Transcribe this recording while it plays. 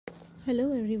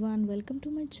Hello everyone, welcome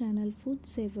to my channel Food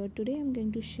Saver. Today I'm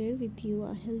going to share with you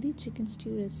a healthy chicken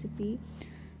stew recipe.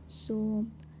 So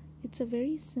it's a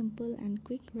very simple and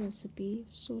quick recipe.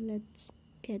 So let's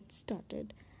get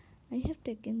started. I have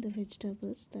taken the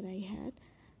vegetables that I had.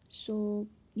 So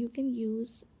you can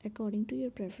use according to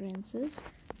your preferences.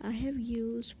 I have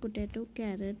used potato,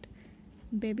 carrot,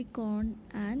 baby corn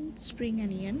and spring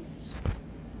onions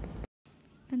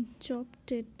and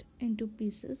chopped it into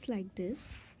pieces like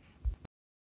this.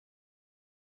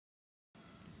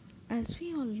 As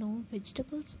we all know,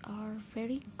 vegetables are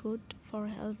very good for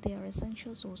health. They are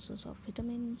essential sources of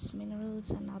vitamins,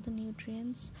 minerals, and other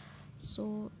nutrients.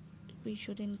 So, we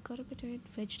should incorporate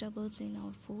vegetables in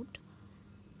our food.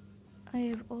 I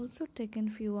have also taken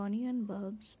few onion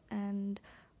bulbs and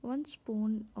 1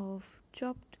 spoon of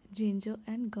chopped ginger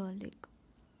and garlic,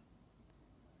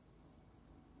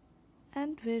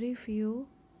 and very few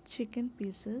chicken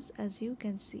pieces, as you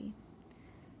can see.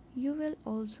 You will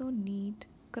also need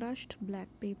crushed black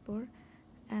pepper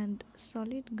and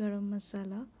solid garam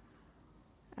masala,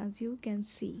 as you can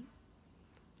see.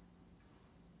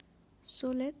 So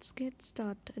let's get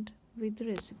started with the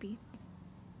recipe.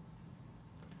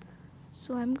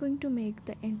 So I'm going to make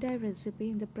the entire recipe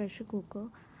in the pressure cooker.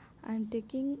 I'm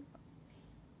taking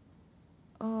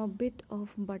a bit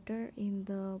of butter in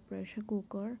the pressure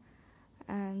cooker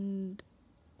and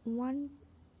 1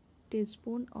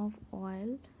 teaspoon of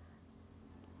oil,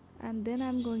 and then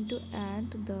I'm going to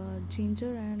add the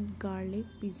ginger and garlic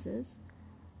pieces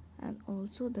and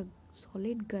also the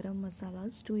solid garam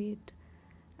masalas to it,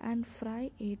 and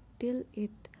fry it till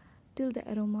the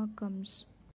aroma comes.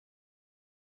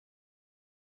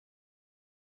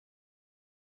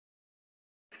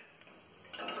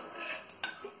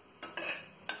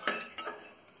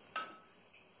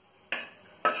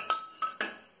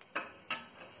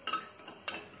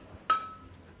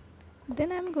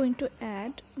 Then I'm going to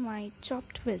add my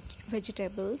chopped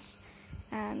vegetables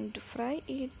and fry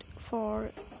it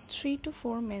for 3 to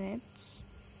 4 minutes,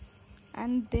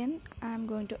 and then I'm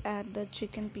going to add the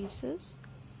chicken pieces.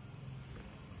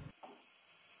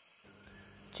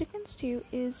 Chicken stew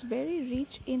is very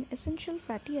rich in essential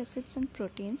fatty acids and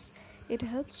proteins. It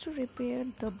helps to repair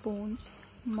the bones,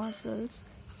 muscles,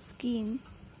 skin,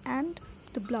 and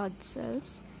the blood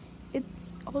cells.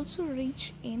 It's also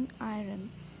rich in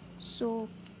iron. So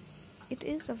it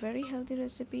is a very healthy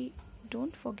recipe.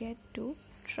 Don't forget to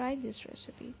try this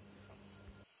recipe.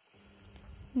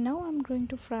 Now I'm going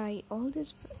to fry all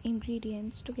these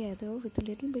ingredients together with a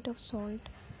little bit of salt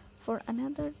for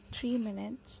another 3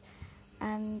 minutes,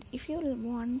 and if you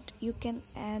want you can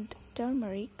add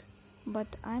turmeric,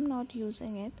 but I'm not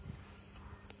using it.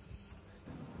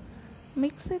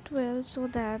 Mix it well so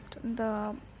that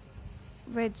the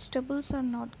vegetables are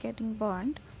not getting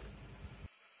burned.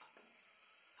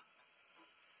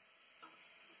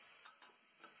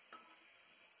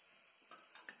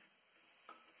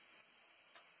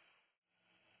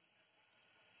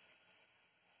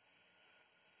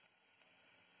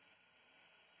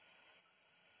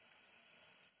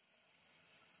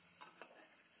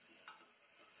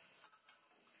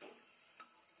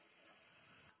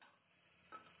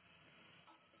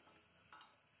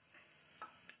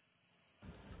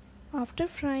 After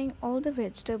frying all the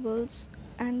vegetables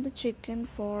and the chicken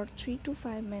for 3 to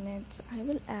 5 minutes, I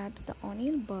will add the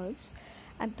onion bulbs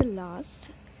at the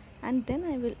last, and then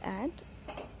I will add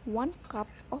 1 cup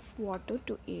of water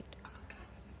to it,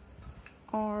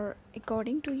 or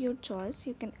according to your choice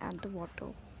you can add the water.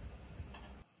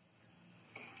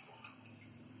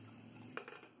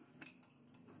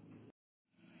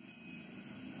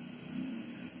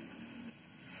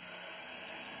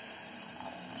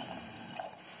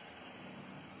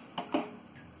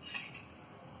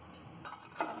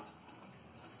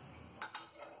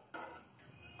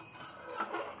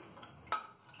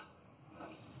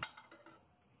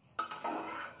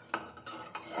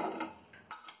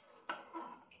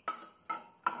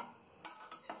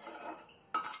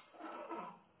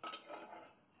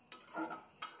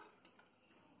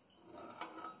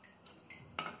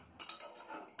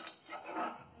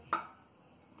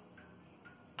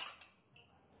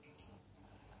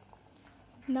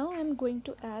 Now I'm going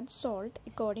to add salt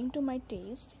according to my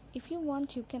taste. If you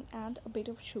want you can add a bit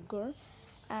of sugar,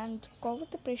 and cover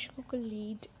the pressure cooker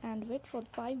lid and wait for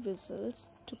 5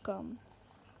 whistles to come.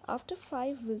 After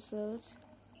 5 whistles,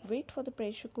 wait for the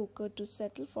pressure cooker to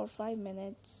settle for 5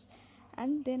 minutes,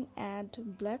 and then add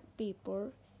black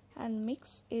pepper and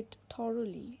mix it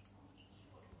thoroughly.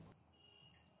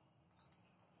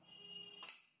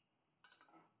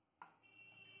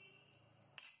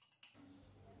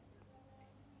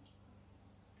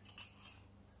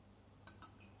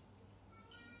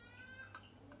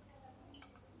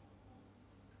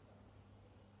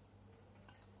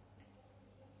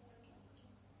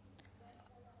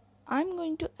 I'm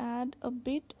going to add a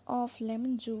bit of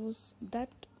lemon juice that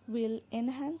will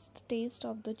enhance the taste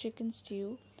of the chicken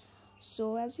stew.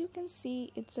 So as you can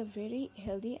see, it's a very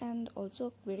healthy and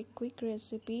also very quick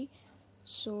recipe.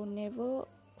 So never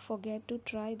forget to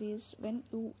try this when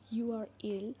you are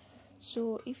ill.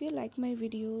 So if you like my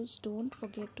videos, don't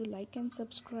forget to like and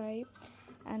subscribe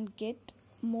and get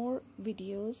more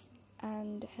videos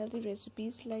and healthy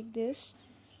recipes like this.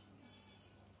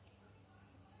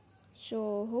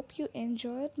 So hope you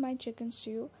enjoyed my chicken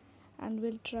stew and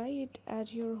will try it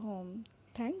at your home.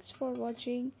 Thanks for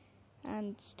watching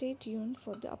and stay tuned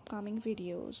for the upcoming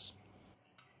videos.